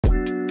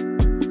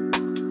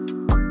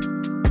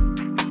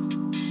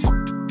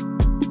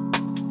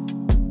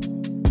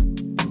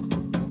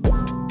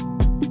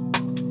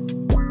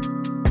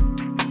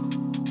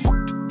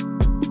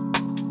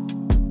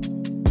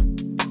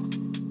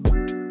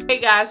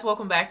guys,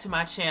 welcome back to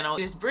my channel.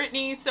 It's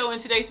Brittany. So in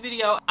today's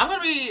video, I'm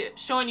going to be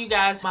showing you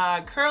guys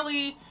my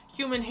curly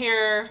human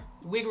hair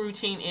wig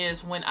routine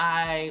is when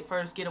I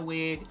first get a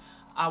wig.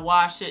 I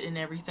wash it and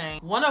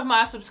everything. One of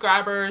my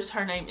subscribers,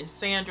 her name is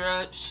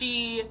Sandra,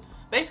 she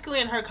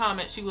basically in her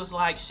comment, she was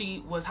like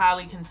she was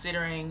highly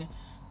considering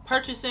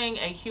purchasing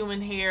a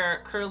human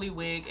hair curly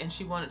wig, and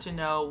she wanted to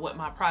know what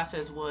my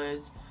process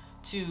was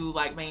to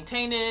like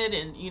maintain it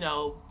and, you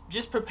know,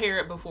 just prepare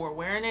it before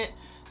wearing it.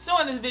 So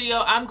in this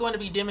video, I'm going to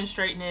be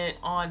demonstrating it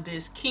on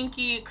this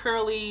kinky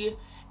curly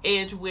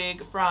edge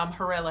wig from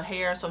Hurela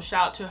hair. So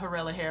shout out to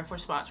Hurela hair for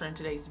sponsoring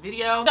today's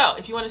video. So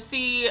if you want to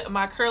see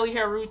my curly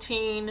hair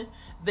routine,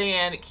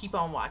 then keep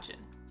on watching.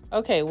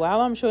 Okay,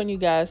 while I'm showing you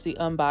guys the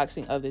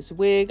unboxing of this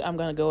wig, I'm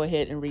going to go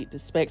ahead and read the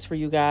specs for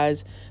you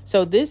guys.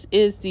 So this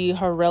is the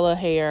Hurela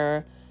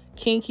hair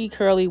kinky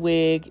curly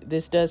wig.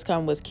 This does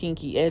come with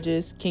kinky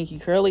edges, kinky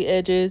curly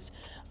edges.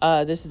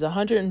 This is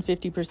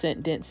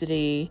 150%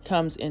 density,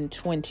 comes in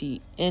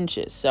 20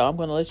 inches. So I'm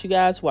going to let you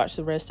guys watch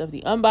the rest of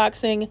the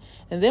unboxing,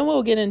 and then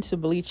we'll get into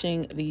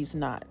bleaching these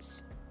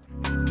knots.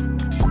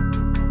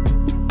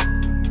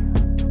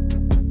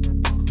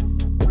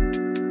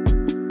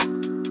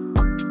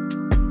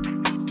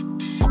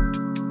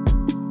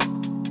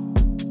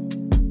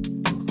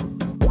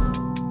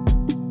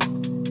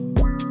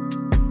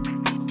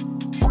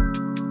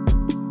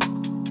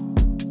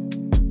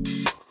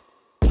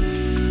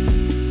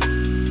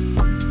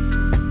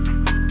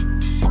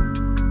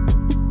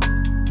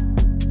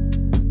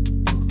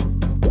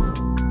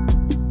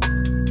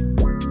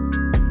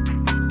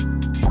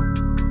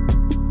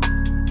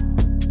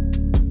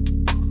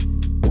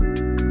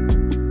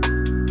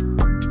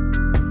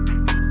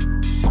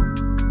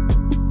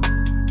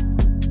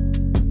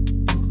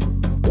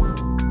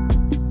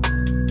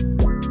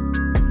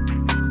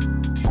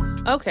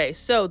 Okay,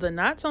 so the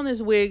knots on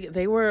this wig,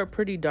 they were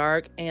pretty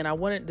dark, and I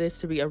wanted this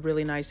to be a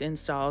really nice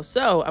install.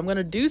 So I'm going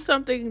to do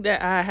something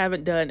that I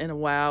haven't done in a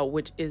while,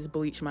 which is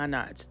bleach my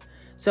knots.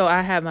 So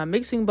I have my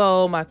mixing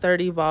bowl, my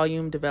 30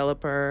 volume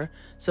developer,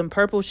 some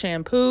purple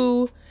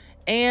shampoo,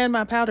 and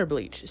my powder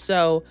bleach.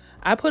 So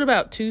I put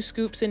about 2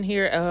 scoops in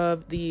here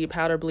of the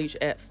powder bleach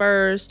at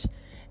first,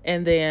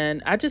 and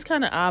then I just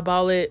kind of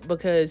eyeball it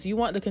because you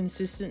want the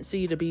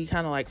consistency to be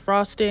kind of like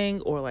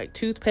frosting or like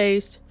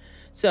toothpaste.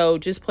 So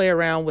just play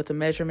around with the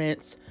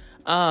measurements.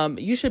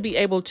 You should be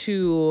able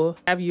to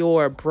have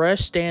your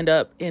brush stand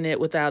up in it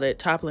without it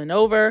toppling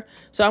over.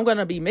 So I'm going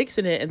to be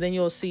mixing it, and then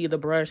you'll see the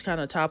brush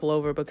kind of topple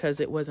over because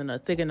it wasn't a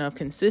thick enough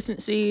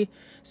consistency.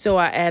 So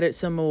I added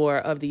some more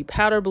of the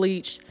powder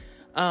bleach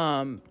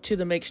to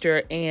the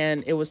mixture,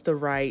 and it was the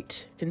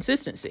right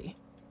consistency.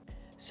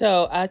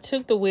 So I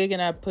took the wig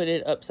and I put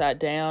it upside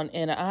down,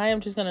 and I am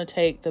just going to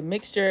take the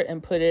mixture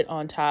and put it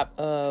on top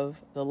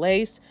of the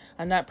lace.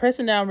 I'm not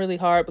pressing down really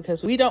hard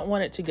because we don't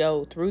want it to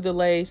go through the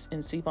lace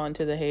and seep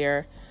onto the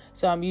hair.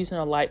 So I'm using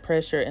a light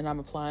pressure and I'm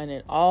applying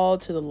it all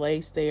to the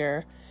lace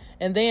there.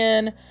 And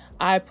then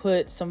I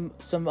put some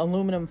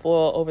aluminum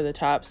foil over the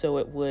top so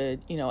it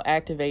would, you know,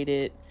 activate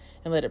it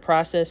and let it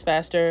process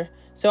faster.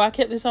 So I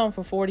kept this on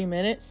for 40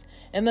 minutes.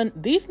 And then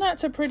these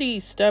knots are pretty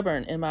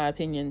stubborn in my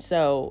opinion.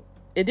 So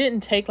it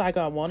didn't take like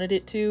I wanted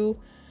it to.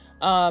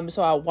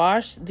 So I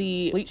washed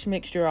the bleach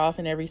mixture off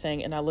and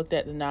everything, and I looked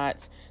at the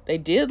knots. They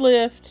did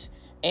lift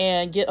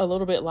and get a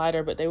little bit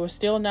lighter, but they were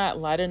still not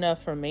light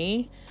enough for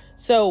me.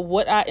 So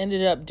what I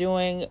ended up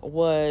doing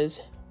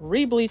was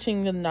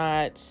re-bleaching the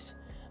knots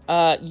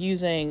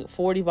using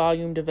 40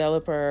 volume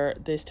developer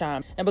this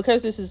time. And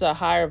because this is a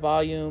higher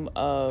volume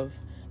of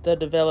the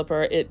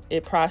developer,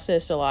 it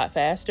processed a lot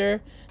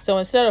faster. So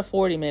instead of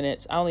 40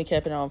 minutes, I only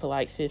kept it on for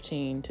like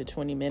 15 to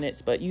 20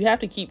 minutes. But you have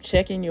to keep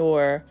checking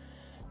your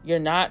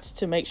knots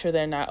to make sure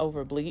they're not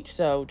over bleached.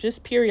 So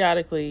just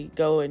periodically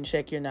go and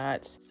check your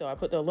knots. So I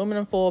put the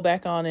aluminum foil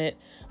back on it.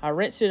 I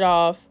rinsed it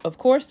off. Of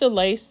course, the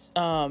lace,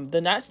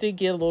 the knots did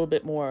get a little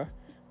bit more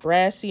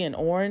brassy and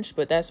orange,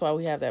 but that's why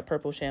we have that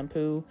purple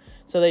shampoo.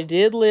 So they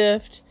did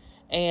lift,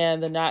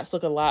 and the knots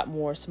look a lot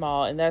more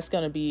small, and that's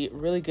going to be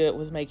really good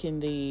with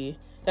making the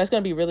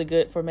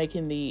for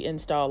making the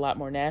install a lot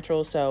more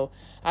natural. So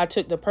I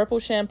took the purple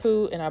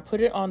shampoo and I put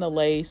it on the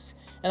lace,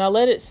 and I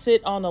let it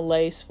sit on the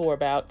lace for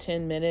about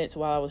 10 minutes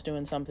while I was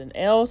doing something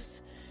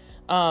else.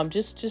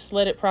 Just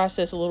let it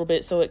process a little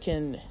bit so it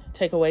can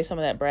take away some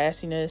of that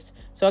brassiness.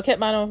 So I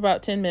kept mine on for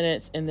about 10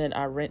 minutes, and then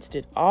I rinsed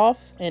it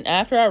off. And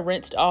after I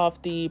rinsed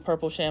off the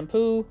purple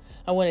shampoo,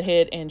 I went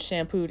ahead and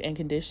shampooed and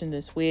conditioned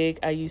this wig.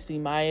 I used the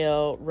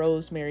Mielle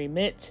Rosemary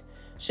Mint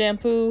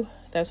shampoo.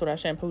 That's what I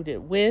shampooed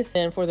it with.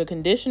 And for the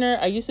conditioner,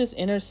 I use this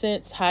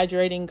InnerSense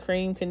Hydrating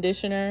Cream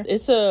Conditioner.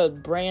 It's a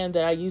brand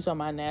that I use on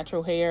my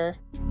natural hair.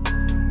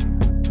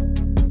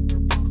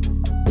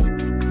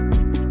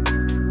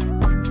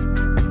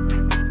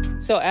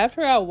 So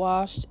after I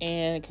washed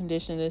and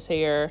conditioned this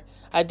hair,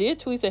 I did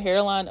tweeze the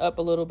hairline up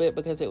a little bit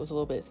because it was a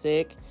little bit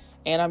thick.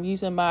 And I'm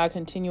using my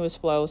continuous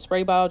flow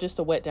spray bottle just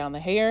to wet down the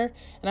hair.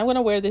 And I'm going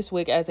to wear this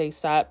wig as a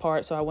side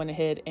part. So I went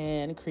ahead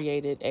and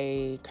created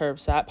a curved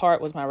side part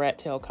with my rat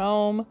tail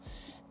comb.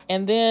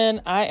 And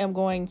then I'm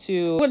going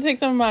to take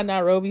some of my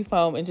Nairobi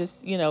foam and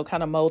just, you know,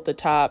 kind of mold the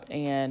top.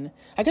 And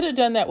I could have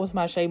done that with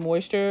my Shea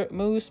Moisture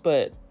mousse,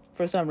 but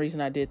for some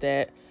reason I did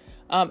that.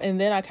 And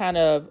then I kind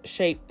of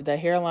shaped the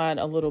hairline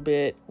a little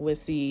bit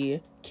with the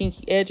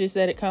kinky edges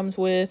that it comes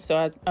with.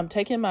 So I'm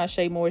taking my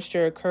Shea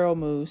Moisture curl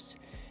mousse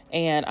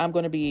and I'm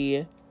going to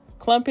be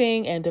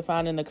clumping and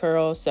defining the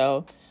curls.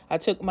 So I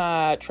took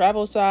my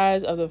travel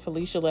size of the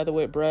Felicia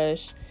Leatherwood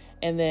brush,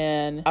 and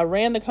then I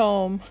ran the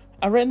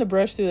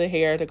brush through the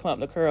hair to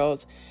clump the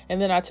curls.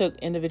 And then I took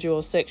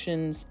individual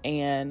sections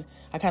and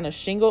I kind of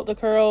shingled the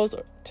curls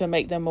to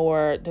make them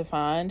more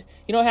defined.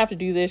 You don't have to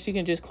do this. You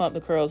can just clump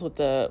the curls with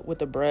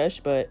the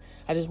brush, but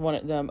I just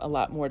wanted them a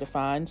lot more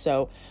defined.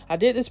 So I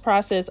did this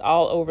process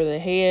all over the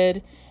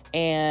head,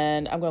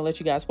 and I'm going to let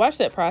you guys watch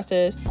that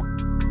process.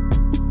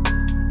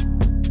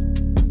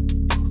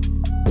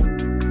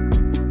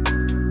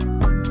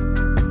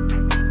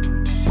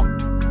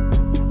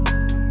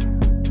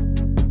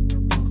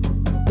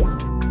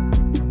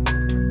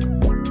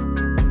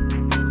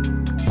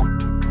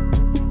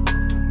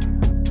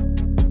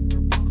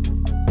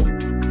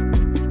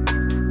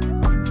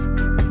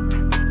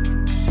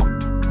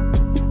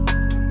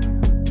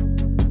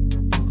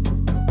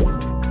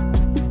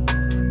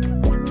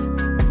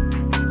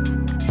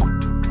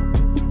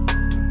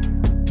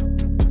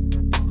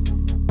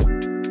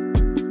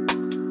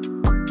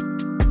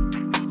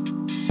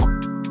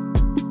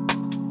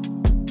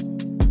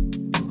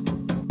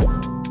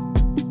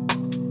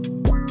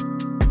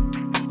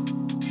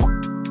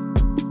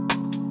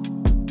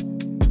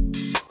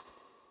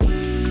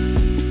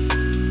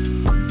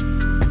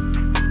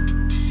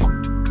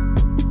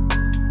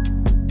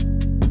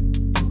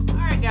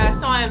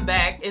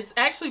 It's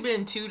actually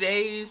been 2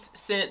 days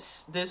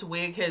since this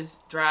wig has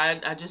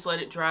dried. I just let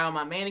it dry on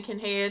my mannequin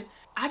head.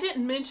 I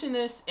didn't mention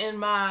this in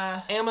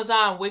my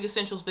Amazon Wig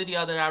Essentials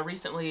video that I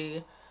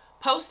recently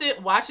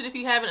posted. Watch it if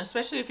you haven't,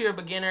 especially if you're a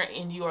beginner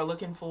and you are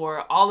looking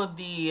for all of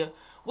the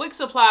wig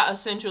supply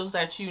essentials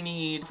that you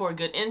need for a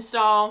good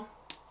install.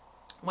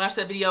 Watch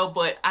that video,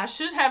 but I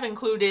should have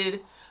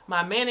included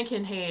my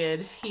mannequin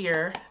head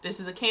here. This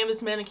is a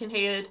canvas mannequin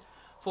head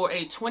for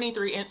a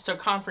 23-inch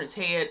circumference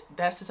head.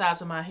 That's the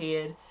size of my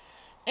head.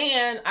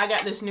 And I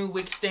got this new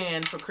wig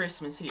stand for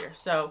Christmas here.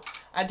 So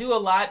I do a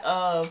lot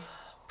of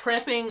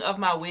prepping of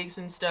my wigs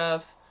and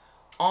stuff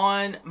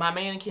on my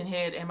mannequin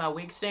head and my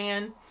wig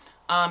stand.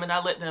 And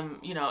I let them,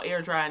 you know,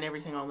 air dry and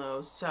everything on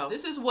those. So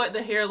this is what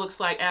the hair looks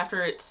like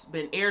after it's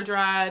been air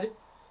dried.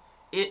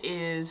 It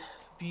is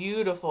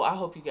beautiful. I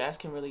hope you guys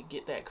can really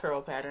get that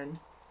curl pattern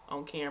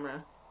on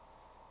camera.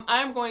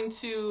 I'm going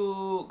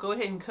to go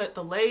ahead and cut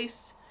the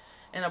lace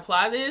and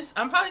apply this.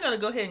 I'm probably going to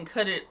go ahead and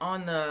cut it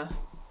on the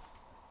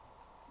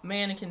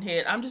mannequin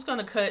head. I'm just going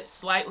to cut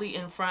slightly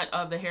in front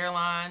of the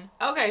hairline.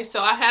 Okay, so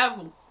I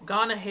have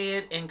gone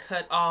ahead and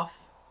cut off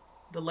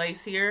the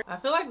lace here. I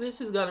feel like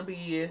this is going to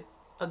be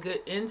a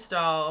good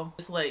install,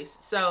 this lace.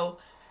 So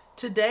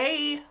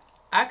today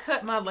I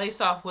cut my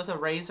lace off with a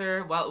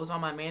razor while it was on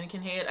my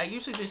mannequin head. I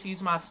usually just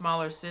use my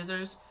smaller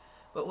scissors,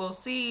 but we'll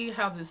see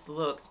how this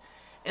looks.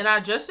 And I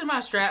adjusted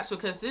my straps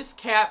because this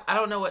cap, I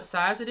don't know what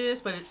size it is,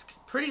 but it's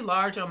pretty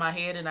large on my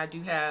head and I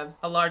do have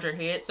a larger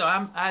head. So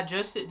I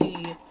adjusted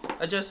the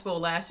adjustable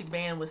elastic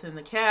band within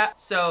the cap.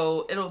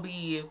 So it'll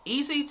be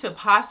easy to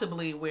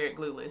possibly wear it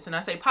glueless. And I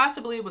say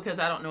possibly because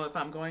I don't know if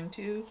I'm going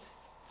to.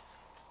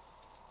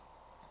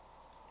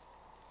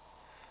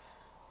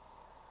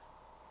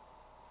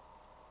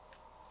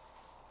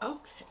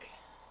 Okay.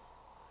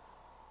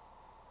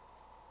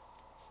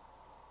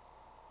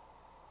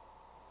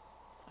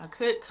 I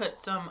could cut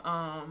some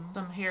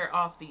hair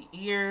off the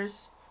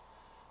ears,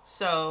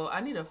 so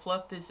I need to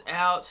fluff this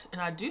out. And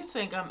I do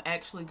think I'm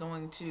actually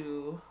going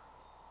to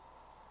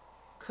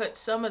cut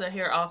some of the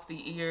hair off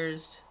the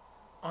ears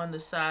on the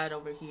side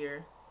over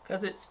here,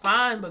 because it's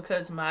fine,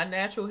 because my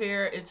natural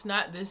hair, it's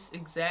not this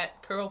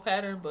exact curl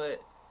pattern,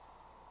 but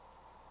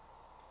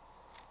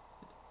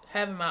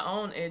having my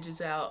own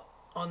edges out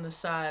on the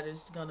side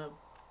is gonna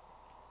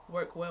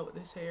work well with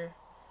this hair.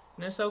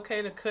 And it's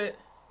okay to cut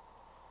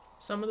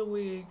some of the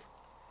wig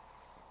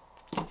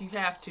if you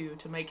have to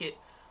make it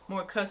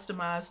more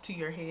customized to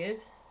your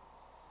head.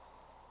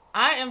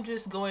 I am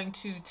just going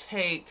to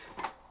take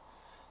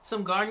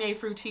some Garnier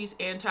Fructis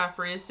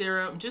anti-frizz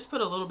serum, just put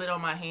a little bit on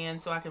my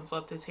hand so I can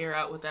fluff this hair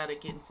out without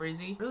it getting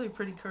frizzy. Really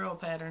pretty curl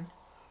pattern.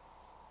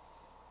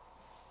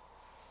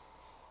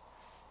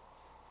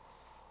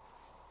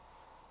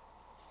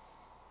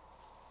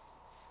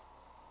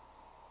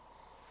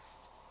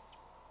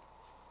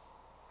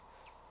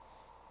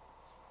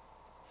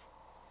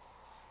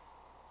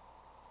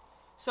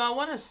 So I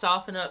want to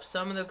soften up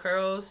some of the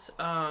curls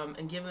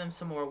and give them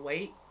some more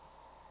weight.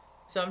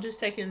 So I'm just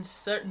taking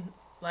certain,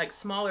 like,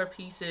 smaller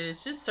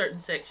pieces, just certain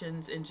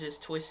sections, and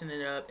just twisting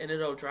it up, and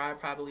it'll dry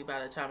probably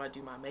by the time I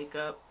do my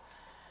makeup.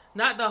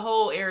 Not the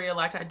whole area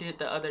like I did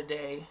the other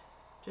day,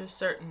 just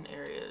certain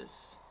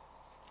areas,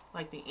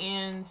 like the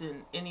ends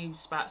and any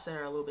spots that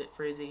are a little bit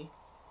frizzy.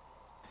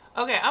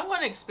 Okay, I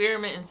want to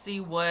experiment and see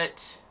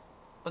what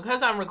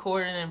because I'm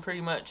recording and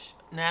pretty much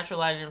natural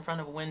lighting in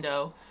front of a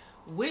window,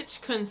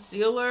 which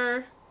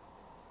concealer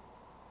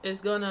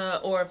is gonna,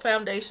 or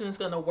foundation is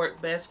gonna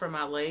work best for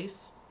my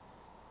lace.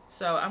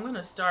 So I'm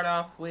gonna start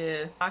off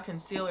with my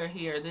concealer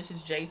here. This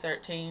is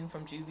J13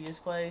 from Juvia's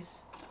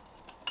Place.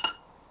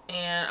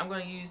 And I'm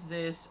gonna use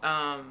this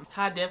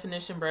high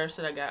definition brush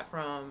that I got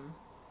from,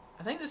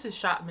 I think this is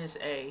Shop Miss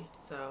A.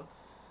 So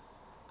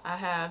I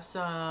have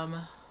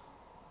some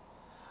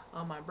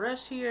on my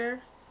brush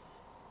here,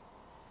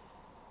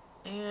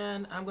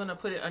 and I'm gonna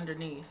put it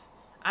underneath.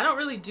 I don't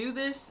really do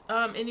this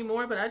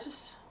anymore, but I'm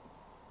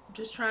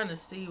just trying to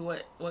see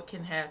what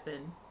can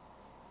happen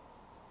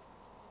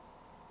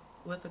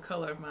with the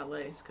color of my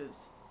lace,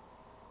 because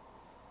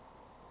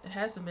it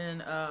hasn't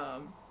been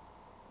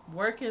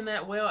working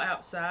that well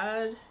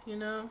outside, you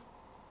know,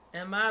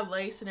 and my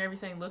lace and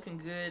everything looking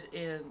good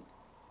and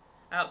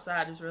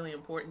outside is really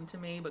important to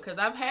me, because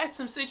I've had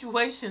some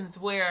situations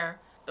where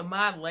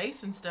my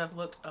lace and stuff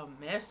looked a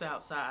mess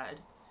outside,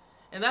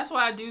 and that's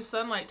why I do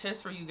sunlight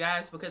tests for you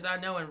guys, because I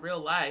know in real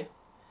life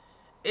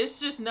it's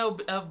just no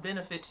of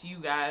benefit to you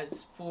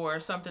guys for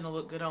something to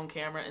look good on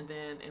camera and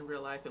then in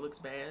real life it looks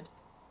bad.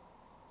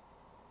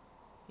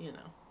 You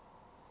know,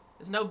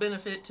 there's no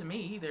benefit to me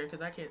either,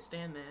 because I can't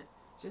stand that.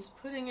 Just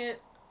putting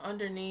it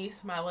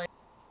underneath my lace.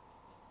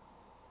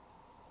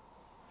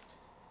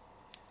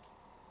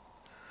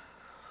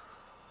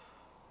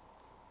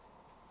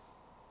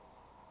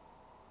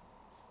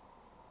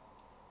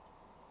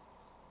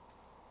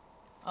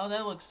 Oh,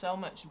 that looks so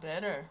much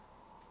better.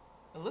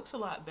 It looks a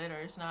lot better.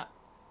 It's not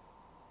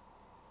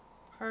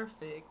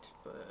perfect,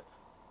 but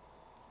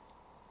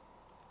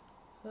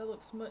that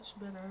looks much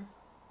better.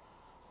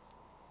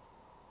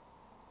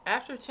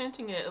 After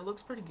tinting it, it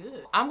looks pretty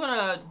good. I'm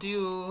gonna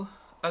do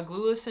a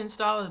glueless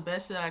install the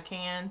best that I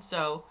can.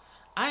 So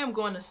I am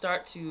going to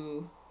start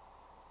to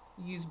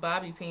use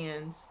bobby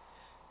pins,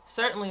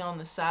 certainly on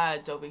the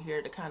sides over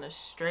here, to kind of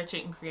stretch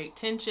it and create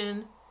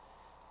tension.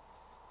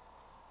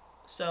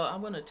 So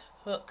I'm gonna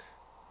tuck.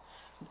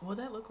 Will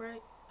that look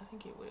right? I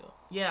think it will.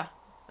 Yeah,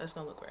 that's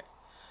gonna look right.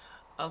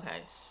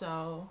 Okay,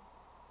 so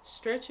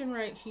stretching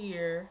right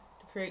here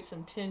to create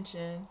some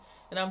tension,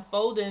 and I'm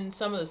folding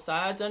some of the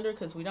sides under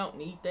because we don't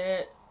need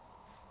that.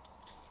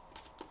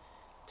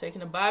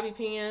 Taking a bobby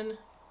pin,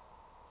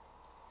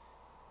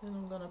 and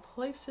I'm gonna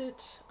place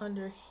it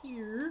under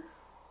here.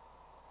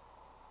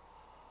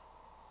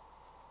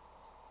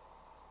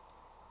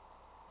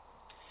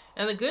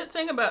 And the good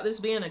thing about this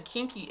being a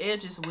kinky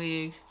edges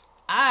wig,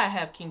 I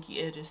have kinky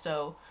edges,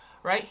 so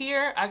right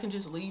here I can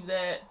just leave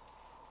that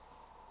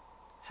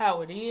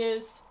how it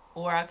is,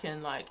 or I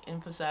can like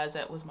emphasize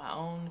that with my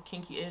own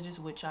kinky edges,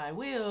 which I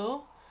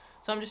will.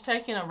 So I'm just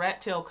taking a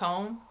rat tail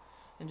comb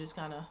and just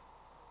kind of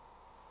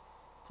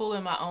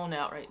pulling my own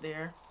out right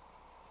there.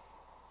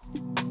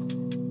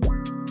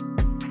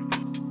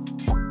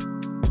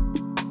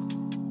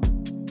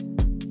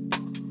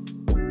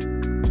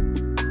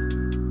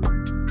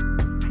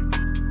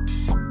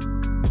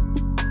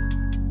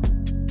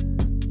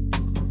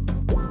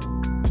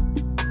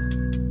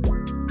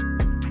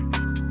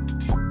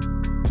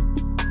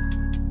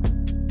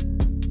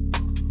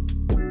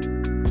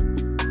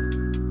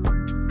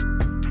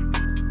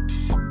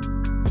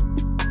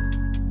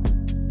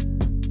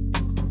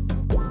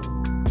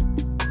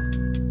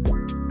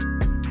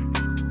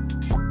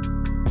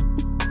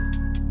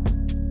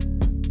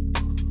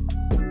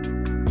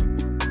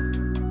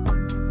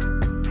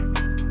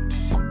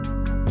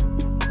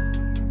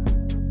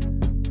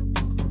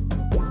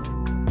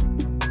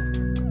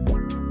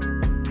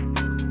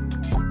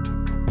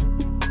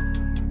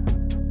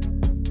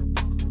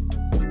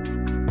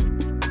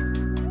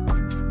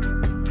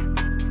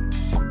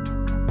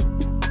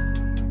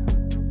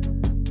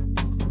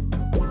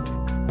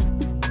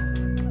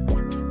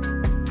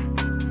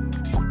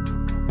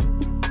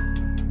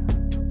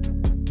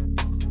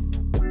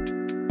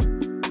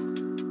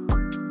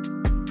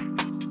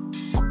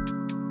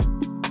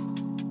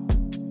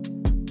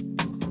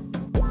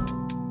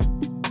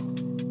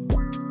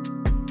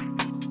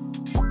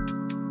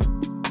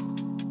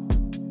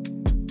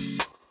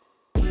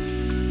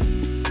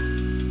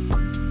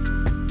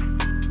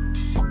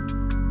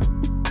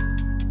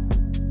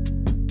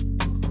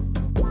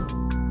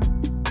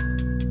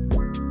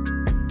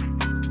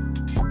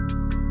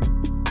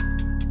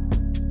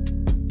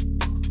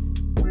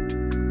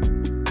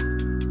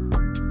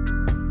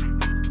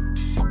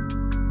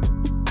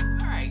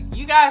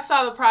 Guys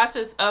saw the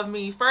process of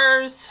me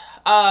first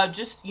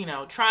just, you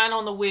know, trying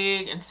on the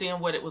wig and seeing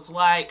what it was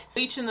like,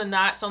 bleaching the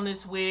knots on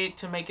this wig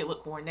to make it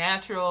look more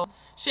natural,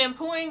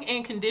 shampooing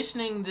and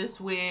conditioning this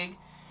wig,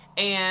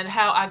 and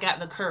how I got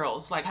the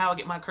curls, like how I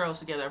get my curls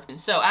together. And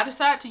so I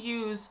decided to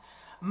use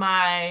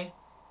my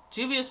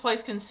Juvia's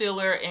Place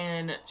concealer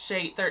in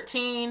shade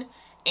 13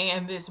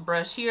 and this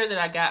brush here that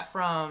I got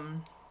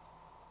from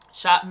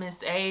Shop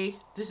Miss A.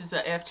 This is the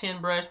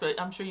F10 brush, but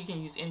I'm sure you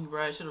can use any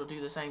brush, it'll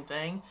do the same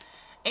thing.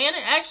 And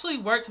it actually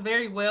worked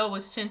very well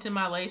with tinting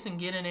my lace and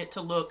getting it to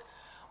look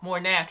more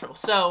natural.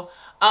 So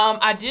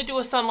I did do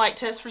a sunlight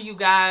test for you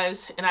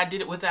guys, and I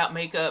did it without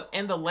makeup,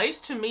 and the lace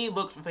to me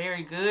looked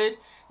very good.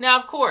 Now,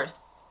 of course,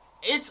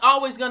 it's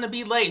always going to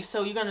be lace,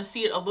 so you're going to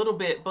see it a little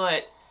bit,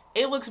 but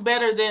it looks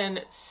better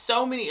than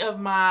so many of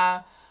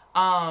my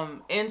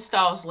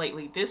installs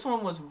lately. This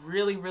one was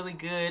really, really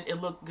good.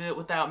 It looked good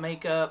without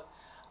makeup.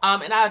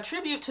 And I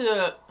attribute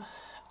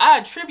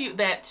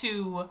that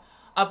to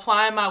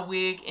applying my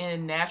wig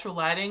in natural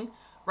lighting.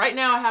 Right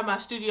now I have my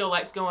studio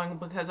lights going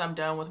because I'm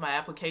done with my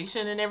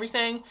application and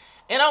everything.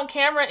 And on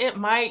camera, it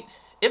might,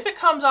 if it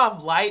comes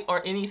off light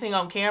or anything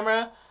on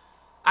camera,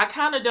 I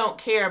kind of don't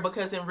care,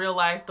 because in real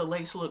life the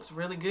lace looks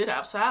really good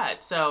outside.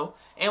 So,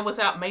 and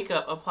without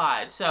makeup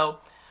applied. So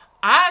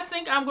I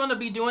think I'm going to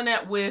be doing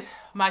that with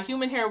my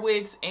human hair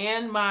wigs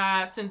and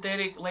my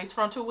synthetic lace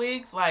frontal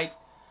wigs, like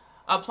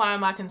applying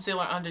my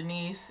concealer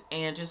underneath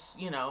and just,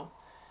 you know,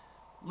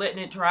 letting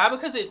it dry,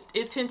 because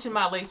it tinted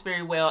my lace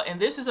very well. And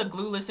this is a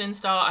glueless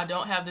install. I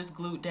don't have this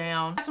glued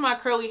down. That's my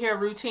curly hair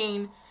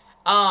routine.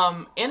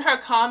 In her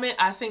comment,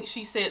 I think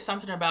she said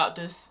something about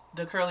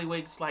the curly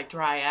wigs like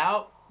dry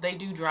out. They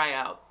do dry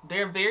out.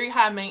 They're very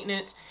high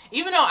maintenance,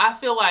 even though I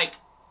feel like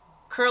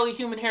curly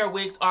human hair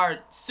wigs are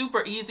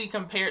super easy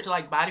compared to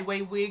like body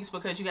wave wigs,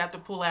 because you have to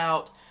pull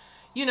out,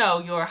 you know,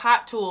 your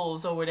hot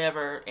tools or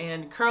whatever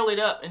and curl it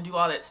up and do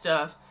all that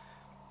stuff.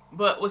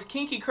 But with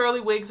kinky curly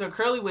wigs or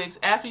curly wigs,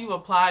 after you've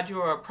applied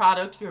your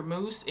product, your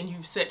mousse, and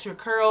you've set your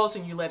curls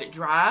and you let it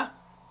dry,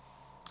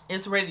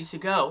 it's ready to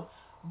go.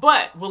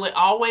 But will it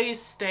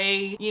always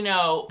stay, you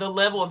know, the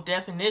level of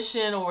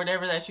definition or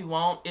whatever that you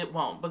want? It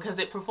won't, because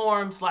it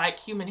performs like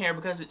human hair,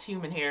 because it's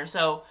human hair.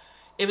 So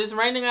if it's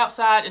raining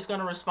outside, it's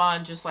going to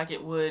respond just like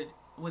it would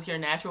with your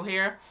natural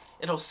hair.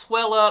 It'll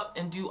swell up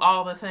and do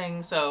all the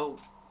things. So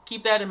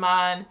keep that in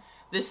mind.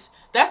 That's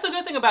the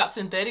good thing about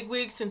synthetic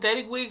wigs.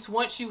 Synthetic wigs,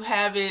 once you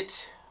have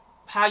it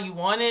how you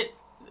want it,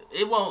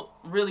 it won't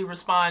really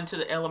respond to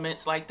the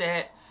elements like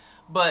that.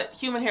 But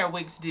human hair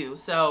wigs do.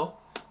 So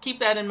keep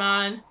that in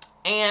mind.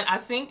 And I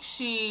think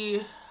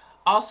she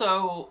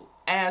also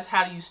asked,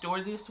 how do you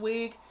store this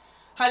wig?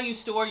 How do you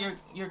store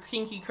your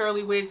kinky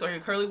curly wigs or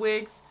your curly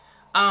wigs?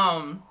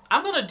 I'm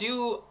going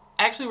to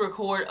actually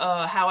record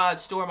how I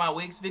store my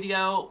wigs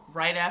video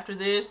right after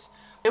this.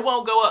 It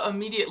won't go up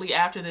immediately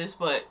after this,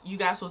 but you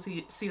guys will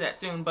see that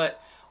soon.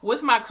 But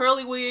with my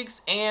curly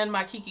wigs and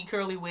my kinky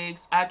curly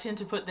wigs, I tend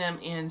to put them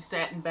in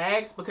satin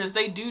bags because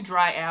they do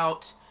dry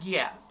out.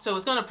 Yeah, so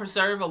it's going to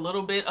preserve a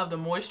little bit of the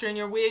moisture in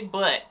your wig.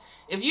 But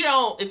if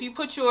you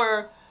put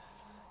your,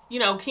 you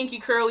know, kinky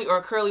curly or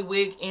curly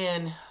wig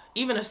in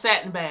even a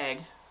satin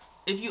bag,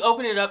 if you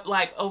open it up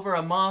like over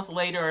a month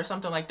later or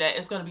something like that,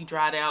 it's going to be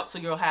dried out. So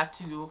you'll have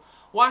to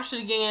wash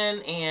it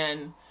again,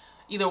 and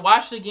either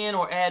wash it again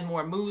or add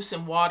more mousse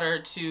and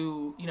water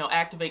to, you know,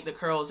 activate the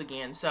curls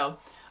again. So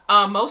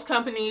most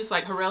companies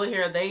like Hurela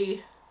Hair,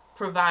 they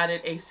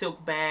provided a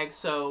silk bag,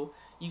 so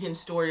you can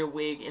store your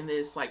wig in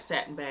this like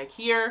satin bag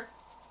here.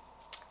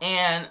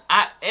 And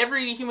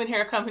every human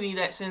hair company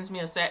that sends me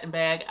a satin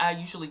bag, I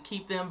usually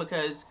keep them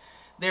because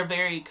they're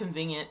very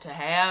convenient to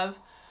have.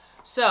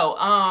 So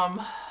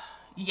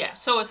yeah,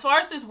 so as far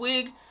as this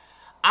wig,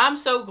 I'm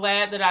so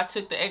glad that I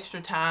took the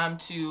extra time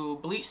to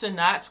bleach the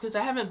knots, because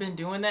I haven't been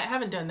doing that. I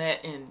haven't done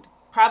that in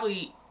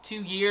probably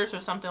 2 years or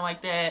something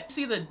like that.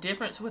 See the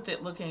difference with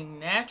it looking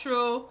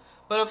natural.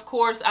 But of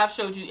course, I've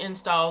showed you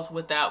installs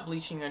without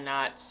bleaching your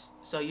knots,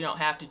 so you don't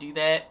have to do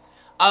that.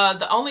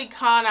 The only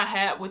con I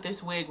had with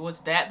this wig was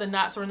that the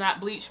knots were not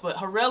bleached, but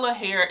Hurela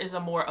Hair is a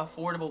more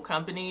affordable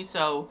company,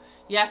 so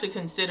you have to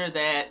consider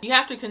that. You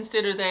have to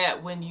consider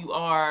that when you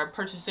are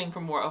purchasing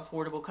from more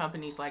affordable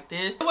companies like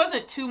this. It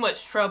wasn't too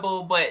much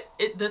trouble, but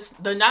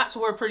the knots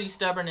were pretty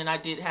stubborn, and I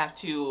did have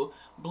to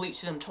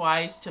bleach them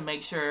twice to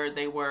make sure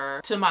they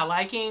were to my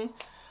liking.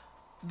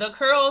 The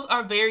curls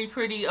are very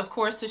pretty. Of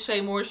course, the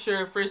Shea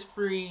Moisture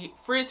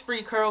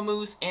frizz-free curl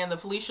mousse and the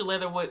Felicia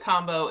Leatherwood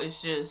combo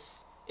is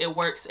just, it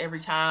works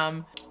every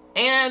time.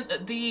 And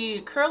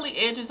the curly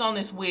edges on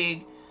this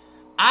wig,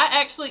 I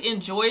actually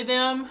enjoy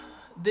them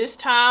this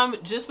time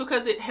just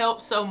because it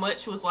helps so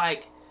much with,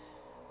 like,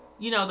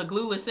 you know, the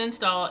glueless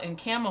install and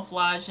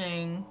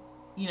camouflaging,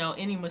 you know,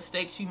 any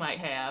mistakes you might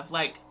have.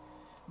 Like,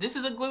 this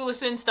is a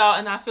glueless install,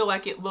 and I feel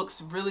like it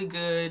looks really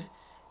good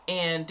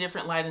in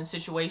different lighting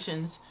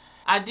situations.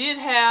 I did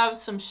have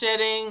some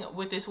shedding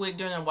with this wig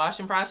during the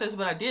washing process,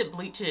 but I did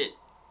bleach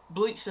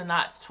the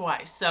knots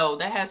twice, so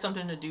that has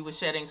something to do with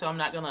shedding. So I'm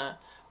not gonna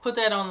put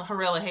that on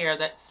Hurela Hair.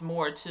 That's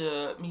more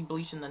to me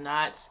bleaching the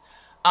knots.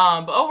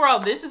 But overall,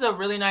 this is a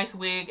really nice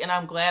wig, and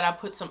I'm glad I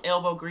put some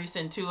elbow grease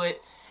into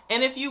it.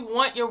 And if you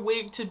want your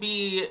wig to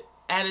be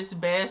at its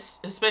best,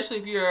 especially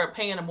if you're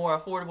paying a more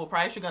affordable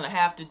price, you're gonna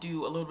have to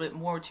do a little bit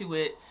more to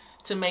it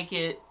to make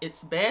it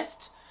its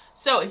best.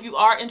 So if you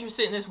are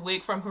interested in this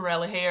wig from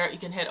Hurela Hair, you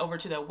can head over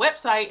to their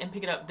website and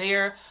pick it up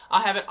there.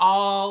 I'll have it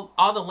all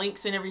the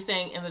links and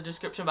everything in the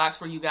description box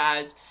for you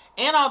guys.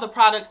 and all the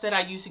products that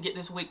I use to get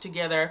this wig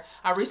together.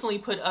 I recently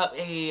put up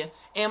a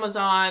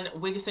Amazon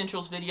wig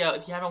essentials video.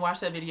 If you haven't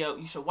watched that video,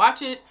 you should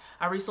watch it.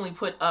 I recently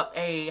put up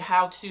a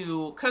how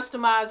to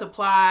customize,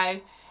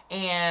 apply,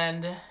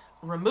 and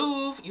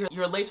remove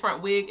your lace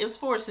front wig. It's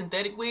for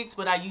synthetic wigs,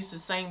 but I use the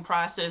same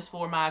process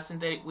for my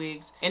synthetic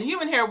wigs and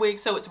human hair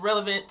wigs, so it's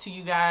relevant to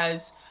you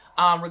guys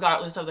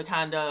regardless of the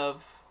kind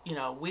of, you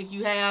know, wig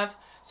you have.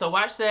 So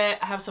watch that.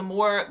 I have some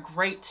more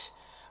great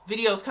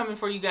videos coming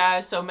for you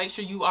guys, so make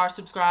sure you are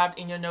subscribed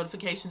and your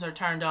notifications are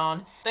turned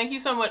on. Thank you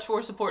so much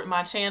for supporting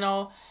my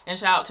channel, and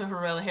shout out to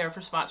Hurela Hair for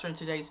sponsoring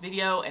today's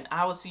video, and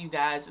I will see you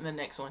guys in the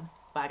next one.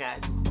 Bye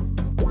guys.